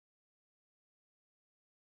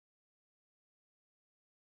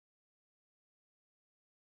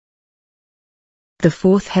The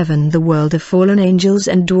fourth heaven, the world of fallen angels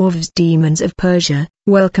and dwarves, demons of Persia.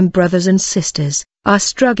 Welcome, brothers and sisters. Our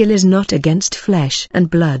struggle is not against flesh and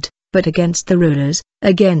blood, but against the rulers,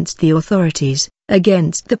 against the authorities,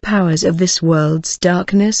 against the powers of this world's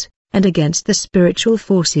darkness, and against the spiritual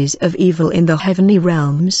forces of evil in the heavenly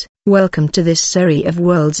realms. Welcome to this series of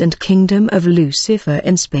worlds and kingdom of Lucifer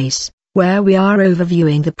in space, where we are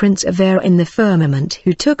overviewing the Prince of Air in the firmament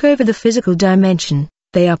who took over the physical dimension.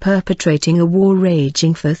 They are perpetrating a war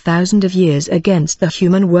raging for thousands of years against the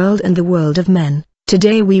human world and the world of men.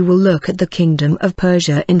 Today we will look at the kingdom of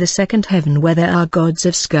Persia in the second heaven, where there are gods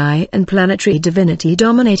of sky and planetary divinity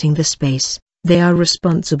dominating the space. They are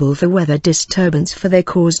responsible for weather disturbance, for they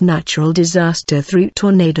cause natural disaster through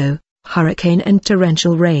tornado, hurricane and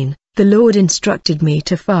torrential rain. The Lord instructed me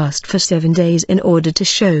to fast for 7 days in order to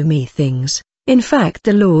show me things. In fact,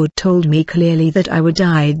 the Lord told me clearly that I would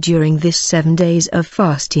die during this 7 days of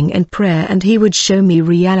fasting and prayer, and He would show me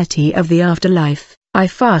reality of the afterlife. I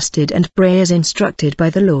fasted and prayed as instructed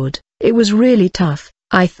by the Lord. It was really tough.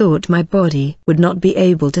 I thought my body would not be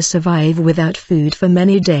able to survive without food for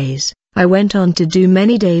many days. I went on to do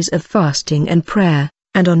many days of fasting and prayer,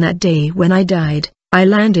 and on that day when I died, I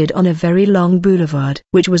landed on a very long boulevard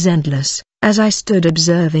which was endless. As I stood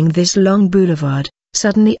observing this long boulevard,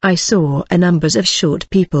 suddenly I saw a numbers of short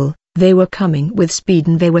people. They were coming with speed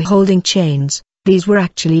and they were holding chains. These were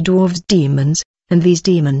actually dwarves, demons, and these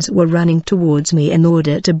demons were running towards me in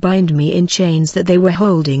order to bind me in chains that they were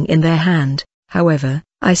holding in their hand. However,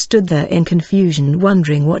 I stood there in confusion,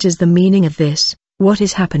 wondering what is the meaning of this, what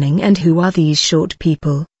is happening and who are these short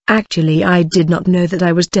people. Actually, I did not know that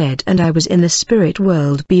I was dead and I was in the spirit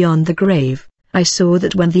world beyond the grave. I saw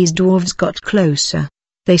that when these dwarves got closer,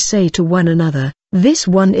 they say to one another, "This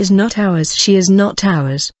one is not ours, she is not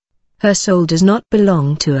ours. Her soul does not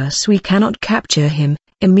belong to us, we cannot capture him."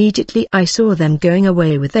 Immediately I saw them going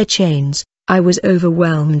away with their chains. I was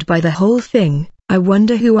overwhelmed by the whole thing. I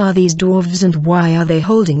wonder who are these dwarves and why are they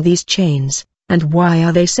holding these chains, and why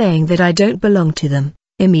are they saying that I don't belong to them?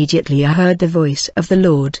 Immediately I heard the voice of the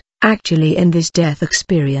Lord. Actually, in this death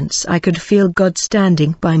experience I could feel God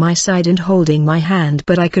standing by my side and holding my hand,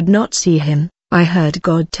 but I could not see Him. I heard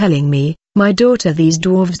God telling me, "My daughter, these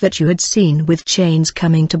dwarves that you had seen with chains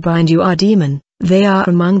coming to bind you are demon. They are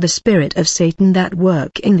among the spirit of Satan that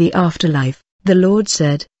work in the afterlife." The Lord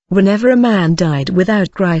said, whenever a man died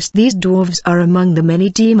without Christ, these dwarves are among the many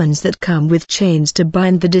demons that come with chains to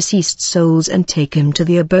bind the deceased souls and take him to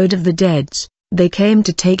the abode of the dead. They came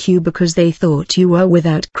to take you because they thought you were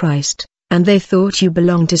without Christ, and they thought you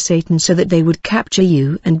belonged to Satan, so that they would capture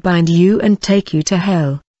you and bind you and take you to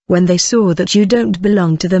hell. When they saw that you don't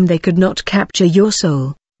belong to them, they could not capture your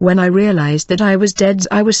soul. When I realized that I was dead,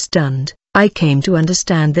 I was stunned. I came to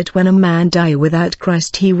understand that when a man dies without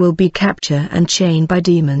Christ, he will be captured and chained by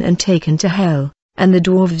demon and taken to hell. And the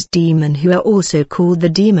dwarves, demon who are also called the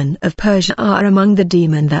demon of Persia, are among the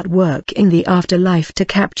demon that work in the afterlife to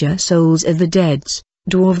capture souls of the dead.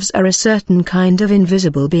 Dwarves are a certain kind of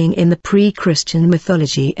invisible being in the pre-Christian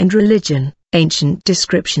mythology and religion. Ancient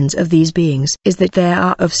descriptions of these beings is that they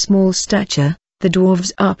are of small stature. The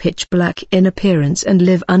dwarves are pitch black in appearance and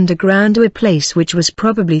live underground, a place which was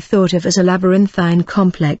probably thought of as a labyrinthine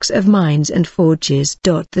complex of mines and forges.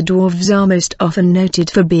 The dwarves are most often noted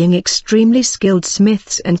for being extremely skilled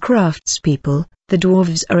smiths and craftspeople. The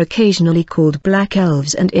dwarves are occasionally called black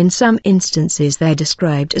elves, and in some instances they are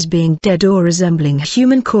described as being dead or resembling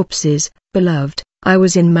human corpses. Beloved, I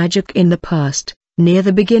was in magic in the past. Near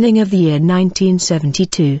the beginning of the year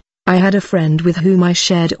 1972, I had a friend with whom I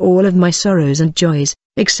shared all of my sorrows and joys,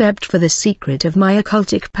 except for the secret of my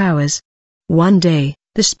occultic powers. One day,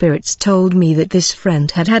 the spirits told me that this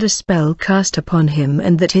friend had had a spell cast upon him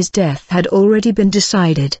and that his death had already been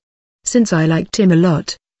decided. Since I liked him a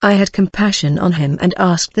lot, I had compassion on him and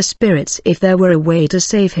asked the spirits if there were a way to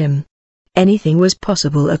save him. Anything was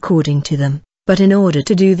possible according to them, but in order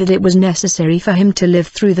to do that it was necessary for him to live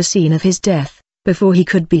through the scene of his death, before he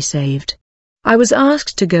could be saved. I was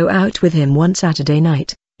asked to go out with him one Saturday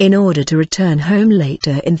night, in order to return home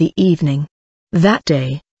later in the evening. That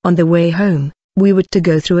day, on the way home, we were to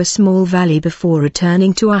go through a small valley before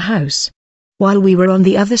returning to our house. While we were on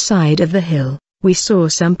the other side of the hill, we saw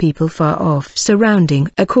some people far off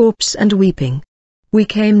surrounding a corpse and weeping. We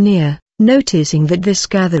came near, noticing that this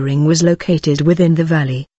gathering was located within the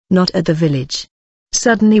valley, not at the village.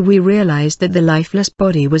 Suddenly we realized that the lifeless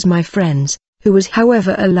body was my friend's, who was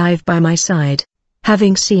however alive by my side.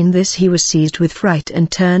 Having seen this, he was seized with fright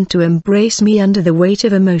and turned to embrace me under the weight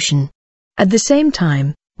of emotion. At the same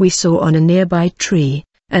time, we saw on a nearby tree,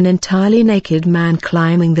 an entirely naked man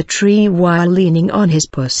climbing the tree while leaning on his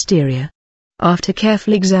posterior. After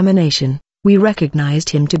careful examination, we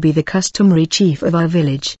recognized him to be the customary chief of our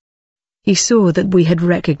village. He saw that we had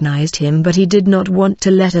recognized him, but he did not want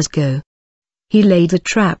to let us go. He laid a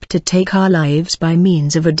trap to take our lives by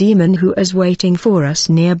means of a demon who is waiting for us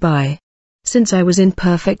nearby. Since I was in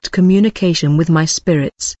perfect communication with my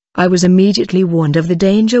spirits, I was immediately warned of the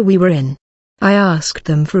danger we were in. I asked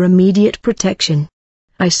them for immediate protection.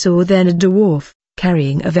 I saw then a dwarf,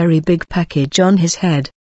 carrying a very big package on his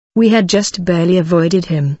head. We had just barely avoided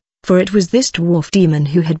him, for it was this dwarf demon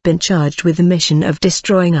who had been charged with the mission of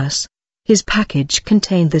destroying us. His package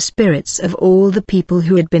contained the spirits of all the people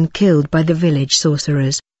who had been killed by the village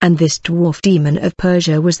sorcerers, and this dwarf demon of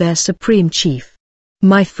Persia was their supreme chief.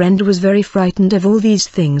 My friend was very frightened of all these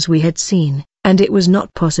things we had seen, and it was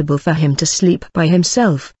not possible for him to sleep by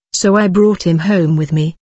himself, so I brought him home with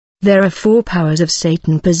me. There are 4 powers of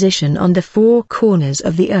Satan positioned on the 4 corners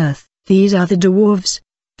of the earth. These are the dwarves.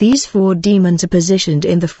 These 4 demons are positioned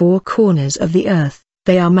in the 4 corners of the earth.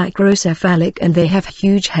 They are macrocephalic and they have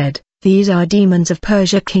huge head. These are demons of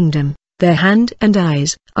Persia kingdom. Their hand and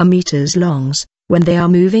eyes are meters long. When they are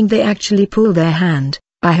moving they actually pull their hand.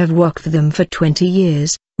 I have walked with them for 20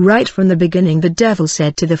 years. Right from the beginning the devil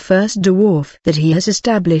said to the first dwarf that he has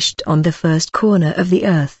established on the first corner of the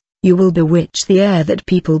earth, "You will bewitch the air that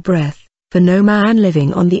people breathe, for no man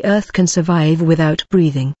living on the earth can survive without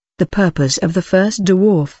breathing." The purpose of the first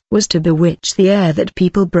dwarf was to bewitch the air that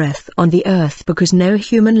people breathe on the earth, because no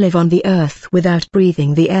human live on the earth without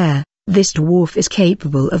breathing the air. This dwarf is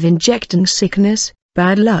capable of injecting sickness,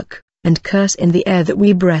 bad luck, and curse in the air that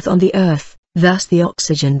we breathe on the earth. Thus the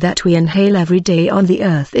oxygen that we inhale every day on the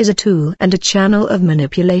earth is a tool and a channel of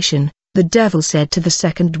manipulation. The devil said to the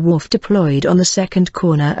second dwarf deployed on the second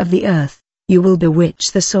corner of the earth, "You will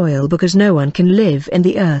bewitch the soil because no one can live in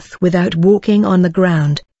the earth without walking on the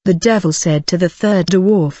ground." The devil said to the third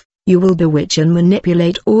dwarf, "You will bewitch and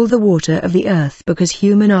manipulate all the water of the earth because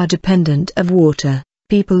humans are dependent of water.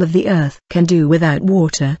 People of the earth can do without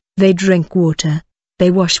water. They drink water, they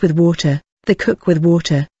wash with water, they cook with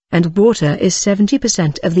water, and water is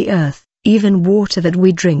 70% of the earth. Even water that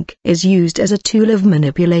we drink is used as a tool of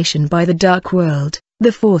manipulation by the dark world."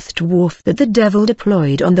 The 4th dwarf that the devil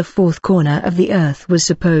deployed on the 4th corner of the earth was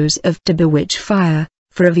supposed to bewitch fire,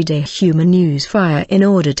 for everyday human use fire in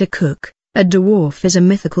order to cook. A dwarf is a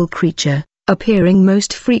mythical creature, appearing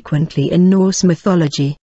most frequently in Norse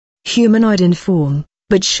mythology. Humanoid in form,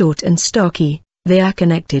 but short and stocky, they are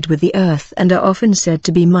connected with the earth and are often said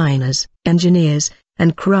to be miners, engineers,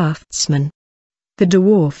 and craftsmen. The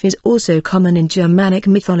dwarf is also common in Germanic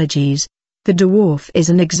mythologies. The dwarf is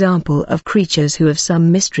an example of creatures who have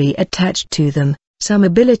some mystery attached to them, some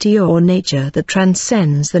ability or nature that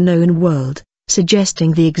transcends the known world,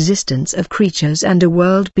 suggesting the existence of creatures and a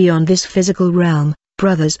world beyond this physical realm.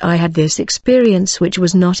 Brothers, I had this experience which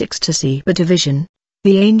was not ecstasy but a vision.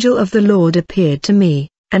 The angel of the Lord appeared to me,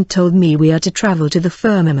 and told me we are to travel to the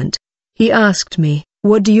firmament. He asked me,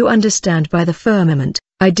 "What do you understand by the firmament?"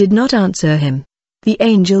 I did not answer him. The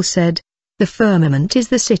angel said, "The firmament is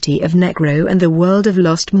the city of Necro and the world of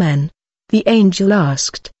lost men." The angel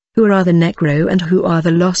asked, "Who are the Necro and who are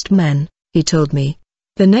the lost men?" He told me,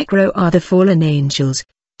 "The Necro are the fallen angels.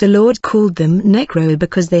 The Lord called them Necro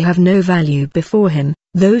because they have no value before him.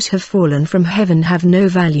 Those who have fallen from heaven have no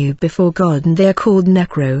value before God and they are called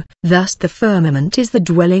Necro. Thus the firmament is the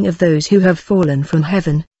dwelling of those who have fallen from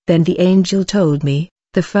heaven." Then the angel told me,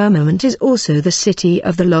 "The firmament is also the city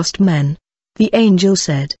of the lost men." The angel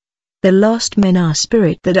said, "The lost men are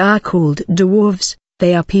spirit that are called dwarves.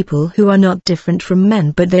 They are people who are not different from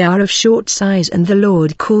men but they are of short size, and the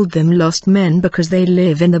Lord called them lost men because they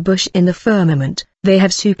live in the bush in the firmament. They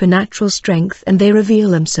have supernatural strength and they reveal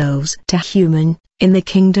themselves to human. In the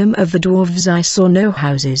kingdom of the dwarves I saw no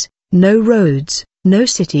houses, no roads, no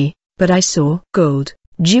city, but I saw gold,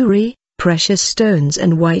 jewelry, precious stones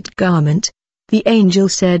and white garment." The angel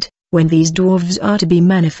said, "When these dwarves are to be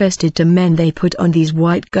manifested to men they put on these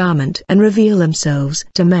white garment and reveal themselves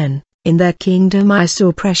to men. In their kingdom I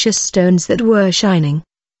saw precious stones that were shining."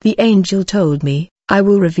 The angel told me, "I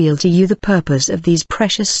will reveal to you the purpose of these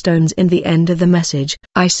precious stones in the end of the message."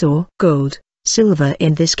 I saw gold, silver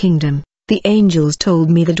in this kingdom. The angels told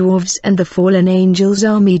me the dwarves and the fallen angels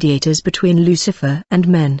are mediators between Lucifer and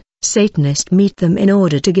men. Satanists meet them in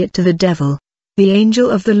order to get to the devil. The angel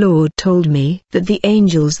of the Lord told me that the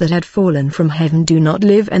angels that had fallen from heaven do not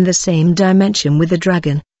live in the same dimension with the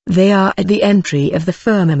dragon. They are at the entry of the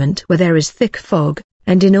firmament where there is thick fog,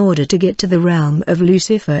 and in order to get to the realm of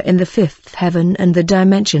Lucifer in the 5th heaven and the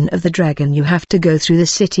dimension of the dragon you have to go through the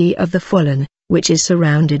city of the fallen, which is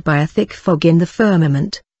surrounded by a thick fog in the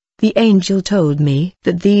firmament. The angel told me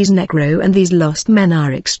that these Necro and these lost men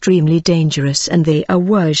are extremely dangerous and they are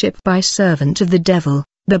worshipped by servant of the devil.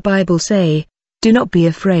 The Bible say, "Do not be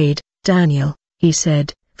afraid, Daniel," he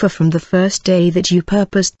said, "for from the first day that you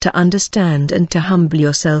purposed to understand and to humble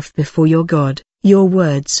yourself before your God, your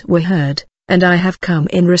words were heard, and I have come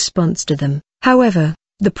in response to them." However,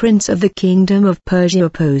 the prince of the kingdom of Persia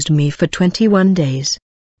opposed me for 21 days.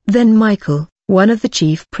 Then Michael, one of the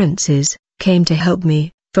chief princes, came to help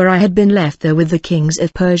me, for I had been left there with the kings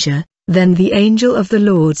of Persia. Then the angel of the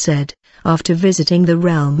Lord said, after visiting the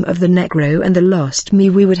realm of the Necro and the lost me,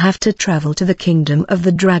 we would have to travel to the kingdom of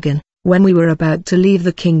the dragon. When we were about to leave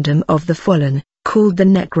the kingdom of the fallen, called the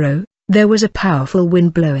Necro, there was a powerful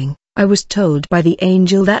wind blowing. I was told by the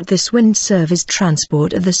angel that this wind served as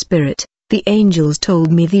transport of the spirit. The angels told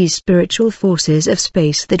me these spiritual forces of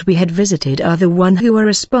space that we had visited are the one who are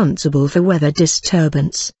responsible for weather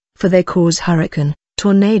disturbance, for they cause hurricane,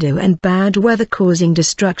 tornado and bad weather causing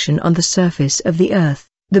destruction on the surface of the earth.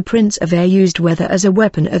 The Prince of Air used weather as a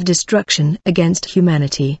weapon of destruction against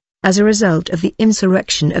humanity. As a result of the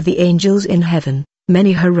insurrection of the angels in heaven,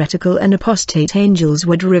 many heretical and apostate angels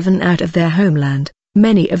were driven out of their homeland.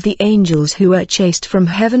 Many of the angels who were chased from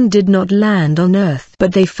heaven did not land on earth,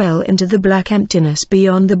 but they fell into the black emptiness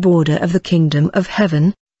beyond the border of the kingdom of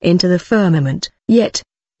heaven, into the firmament. Yet,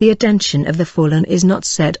 the attention of the fallen is not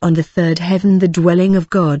set on the third heaven, the dwelling of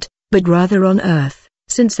God, but rather on earth.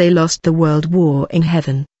 Since they lost the world war in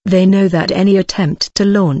heaven, they know that any attempt to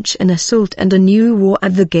launch an assault and a new war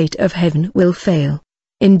at the gate of heaven will fail.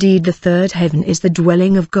 Indeed, the third heaven is the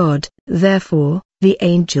dwelling of God. Therefore, the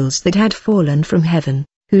angels that had fallen from heaven,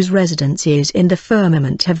 whose residence is in the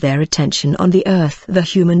firmament, have their attention on the earth, the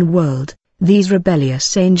human world. These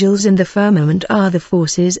rebellious angels in the firmament are the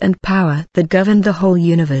forces and power that govern the whole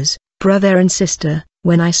universe. Brother and sister,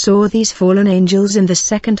 when I saw these fallen angels in the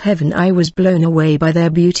second heaven, I was blown away by their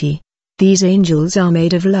beauty. These angels are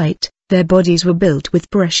made of light, their bodies were built with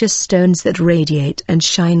precious stones that radiate and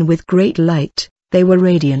shine with great light. They were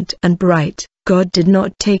radiant and bright. God did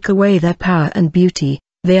not take away their power and beauty.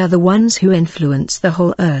 They are the ones who influence the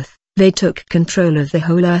whole earth. They took control of the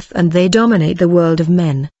whole earth and they dominate the world of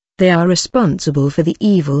men. They are responsible for the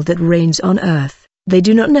evil that reigns on earth. They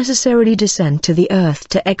do not necessarily descend to the earth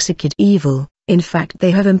to execute evil. In fact,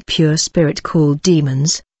 they have impure spirit called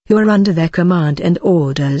demons, who are under their command and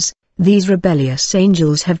orders. These rebellious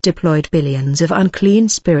angels have deployed billions of unclean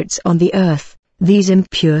spirits on the earth. These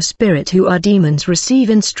impure spirits who are demons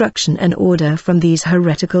receive instruction and order from these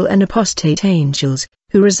heretical and apostate angels,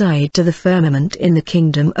 who reside to the firmament in the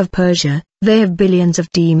kingdom of Persia. They have billions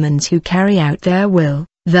of demons who carry out their will.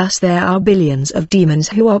 Thus there are billions of demons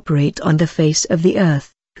who operate on the face of the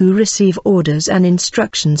earth, who receive orders and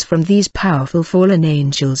instructions from these powerful fallen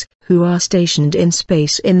angels, who are stationed in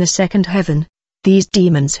space in the second heaven. These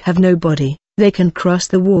demons have no body. They can cross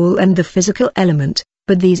the wall and the physical element,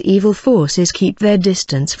 but these evil forces keep their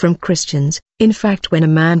distance from Christians. In fact, when a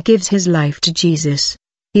man gives his life to Jesus,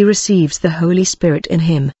 he receives the Holy Spirit in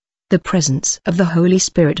him. The presence of the Holy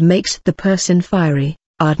Spirit makes the person fiery,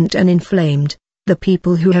 ardent and inflamed. The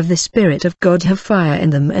people who have the Spirit of God have fire in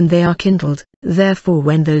them and they are kindled. Therefore,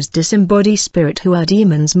 when those disembodied spirits who are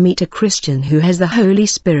demons meet a Christian who has the Holy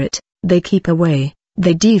Spirit, they keep away.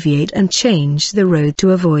 They deviate and change the road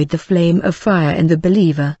to avoid the flame of fire in the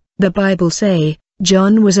believer. The Bible say,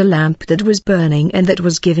 John was a lamp that was burning and that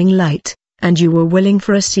was giving light, and you were willing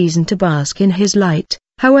for a season to bask in his light.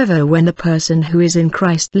 However, when the person who is in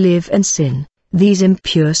Christ live and sin, these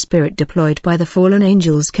impure spirit deployed by the fallen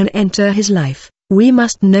angels can enter his life. We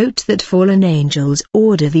must note that fallen angels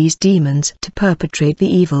order these demons to perpetrate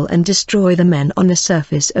the evil and destroy the men on the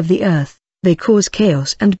surface of the earth. They cause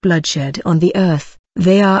chaos and bloodshed on the earth.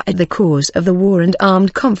 They are at the cause of the war and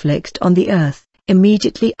armed conflict on the earth.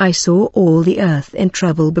 Immediately I saw all the earth in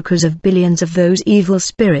trouble because of billions of those evil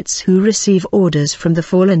spirits who receive orders from the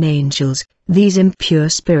fallen angels. These impure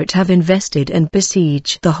spirits have invested and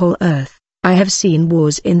besieged the whole earth. I have seen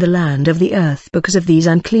wars in the land of the earth because of these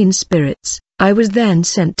unclean spirits. I was then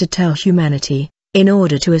sent to tell humanity, in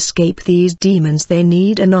order to escape these demons they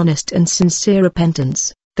need an honest and sincere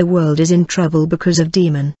repentance. The world is in trouble because of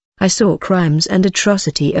demon. I saw crimes and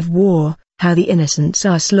atrocity of war, how the innocents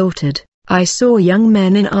are slaughtered. I saw young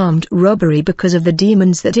men in armed robbery because of the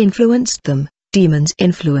demons that influenced them. Demons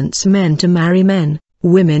influence men to marry men,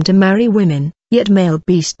 women to marry women, yet male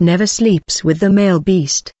beast never sleeps with the male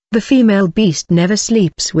beast, the female beast never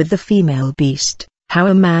sleeps with the female beast. How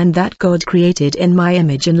a man that God created in my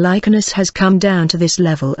image and likeness has come down to this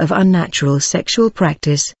level of unnatural sexual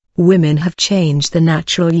practice. Women have changed the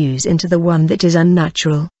natural use into the one that is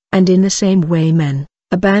unnatural, and in the same way men,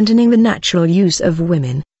 abandoning the natural use of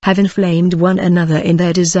women, have inflamed one another in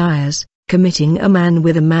their desires, committing a man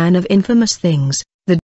with a man of infamous things,